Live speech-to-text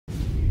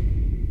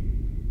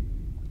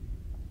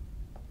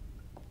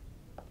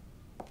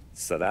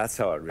So that's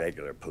how a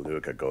regular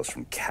palooka goes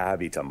from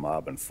cabbie to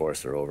mob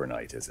enforcer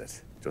overnight, is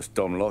it? Just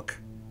dumb luck?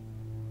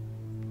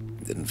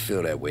 Didn't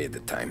feel that way at the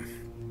time.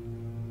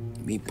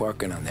 Me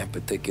parking on that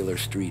particular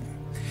street,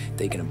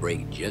 taking a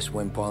break just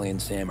when Paulie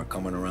and Sam are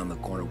coming around the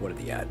corner, what are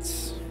the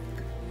odds?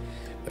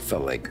 It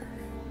felt like,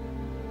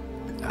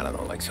 I don't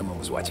know, like someone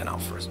was watching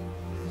out for us.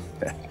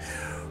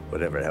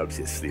 Whatever helps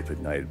you sleep at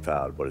night,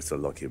 pal, but it's a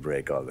lucky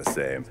break all the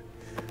same.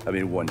 I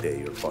mean, one day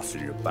you're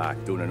busting your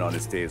back, doing an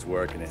honest day's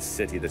work in a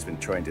city that's been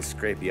trying to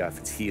scrape you off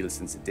its heels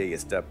since the day you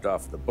stepped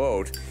off the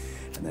boat,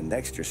 and the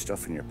next you're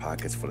stuffing your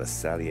pockets full of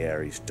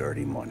Salieri's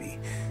dirty money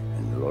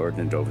and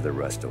lording it over the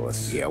rest of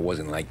us. Yeah, it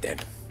wasn't like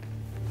that.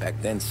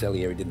 Back then,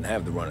 Salieri didn't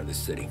have the run of the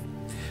city.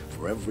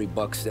 For every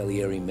buck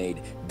Salieri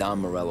made, Don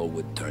Morello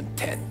would turn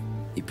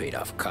 10. He paid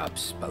off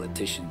cops,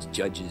 politicians,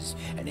 judges,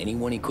 and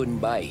anyone he couldn't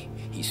buy,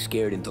 he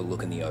scared into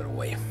looking the other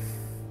way.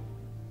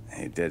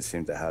 He did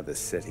seem to have the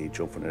city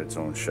jumping at its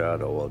own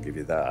shadow, I'll give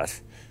you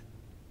that.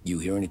 You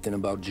hear anything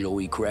about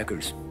Joey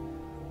Crackers?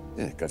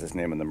 Yeah, got his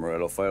name in the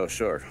Morello file,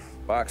 sure.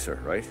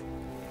 Boxer, right?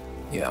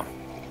 Yeah,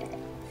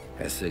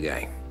 that's the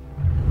guy.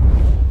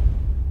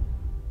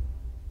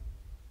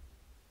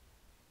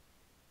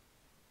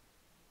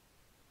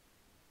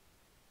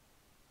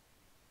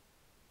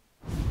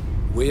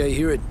 The way I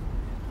hear it,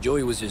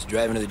 Joey was just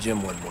driving to the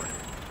gym one morning.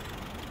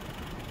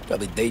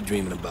 Probably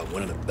daydreaming about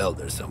winning a belt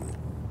or something.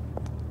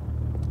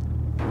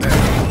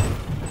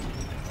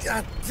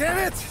 God damn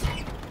it!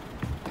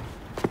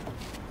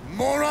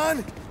 Moron!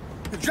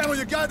 You're driving with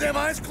your goddamn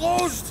eyes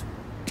closed!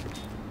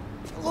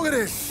 Look at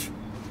this!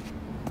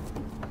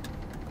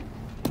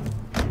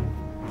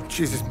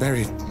 Jesus,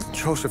 Mary,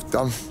 Joseph,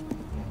 Tom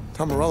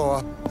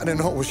Morello, I didn't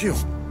know it was you.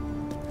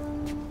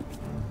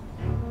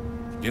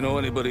 You know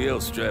anybody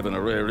else driving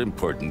a rare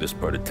import in this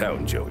part of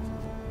town, Joey?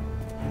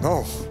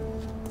 No.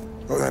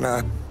 Well, then,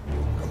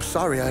 I'm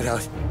sorry, I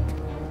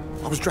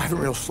was driving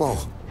real slow.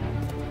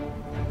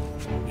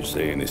 You're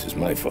saying this is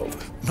my fault?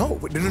 No,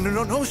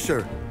 no,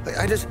 sir.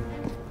 I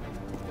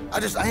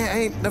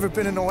ain't never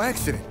been in no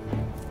accident.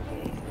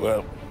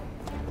 Well,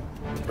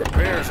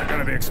 repairs are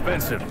gonna be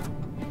expensive.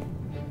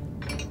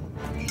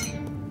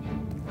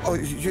 Oh,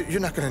 you're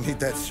not gonna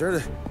need that, sir.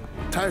 The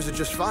tires are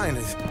just fine.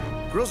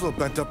 The grill's a little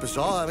bent up is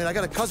all. I mean, I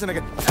got a cousin I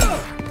can...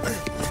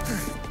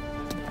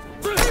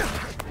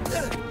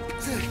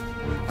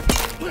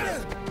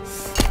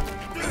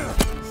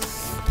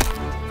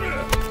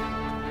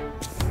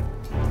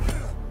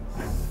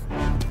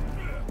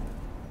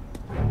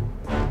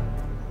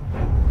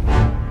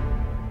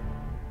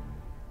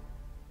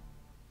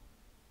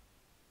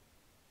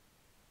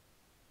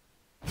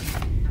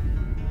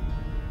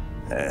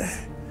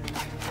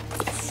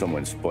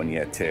 Someone spun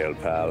you a tale,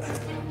 pal.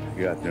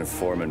 You got an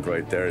informant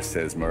right there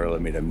says Morello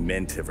made a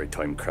mint every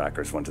time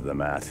Crackers went to the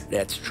mat.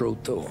 That's true,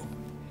 too.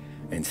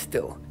 And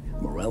still,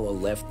 Morello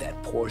left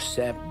that poor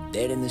sap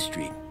dead in the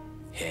street.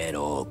 Head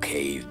all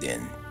caved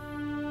in.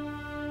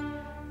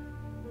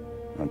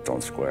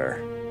 Don't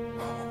square.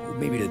 Well,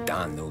 maybe the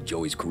Don knew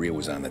Joey's career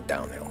was on the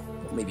downhill.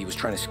 Maybe he was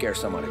trying to scare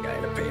some other guy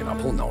into paying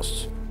up. Who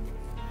knows?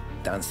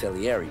 Don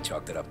Salieri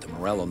chalked it up to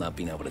Morello not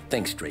being able to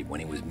think straight when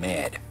he was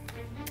mad.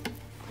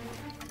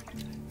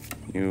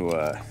 You,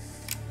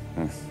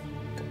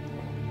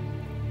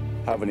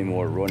 have any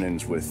more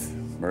run-ins with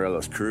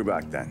Morello's crew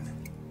back then?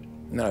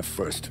 Not at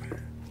first.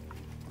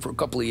 For a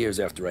couple of years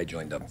after I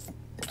joined up,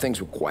 things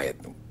were quiet.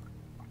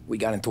 We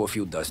got into a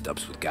few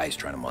dust-ups with guys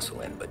trying to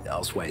muscle in, but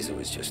elsewise it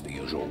was just the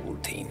usual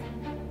routine.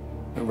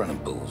 We're running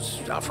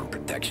booze, offering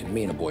protection,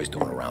 me and the boys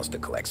doing the rounds to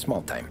collect,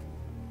 small time.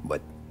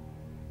 But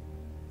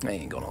I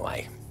ain't gonna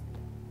lie.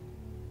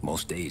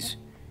 Most days,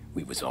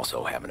 we was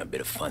also having a bit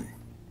of fun.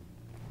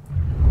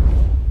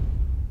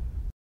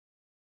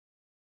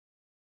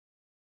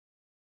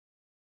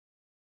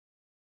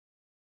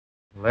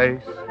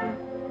 Lace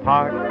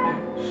Park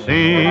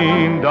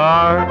seemed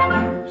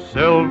dark,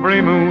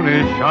 silvery moon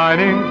is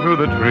shining through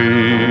the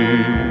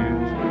trees.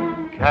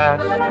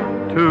 Cast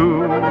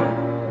to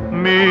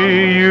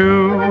me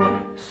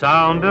you,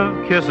 sound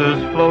of kisses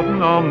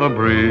floating on the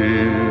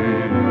breeze.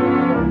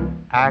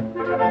 Act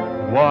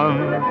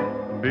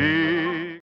 1, B.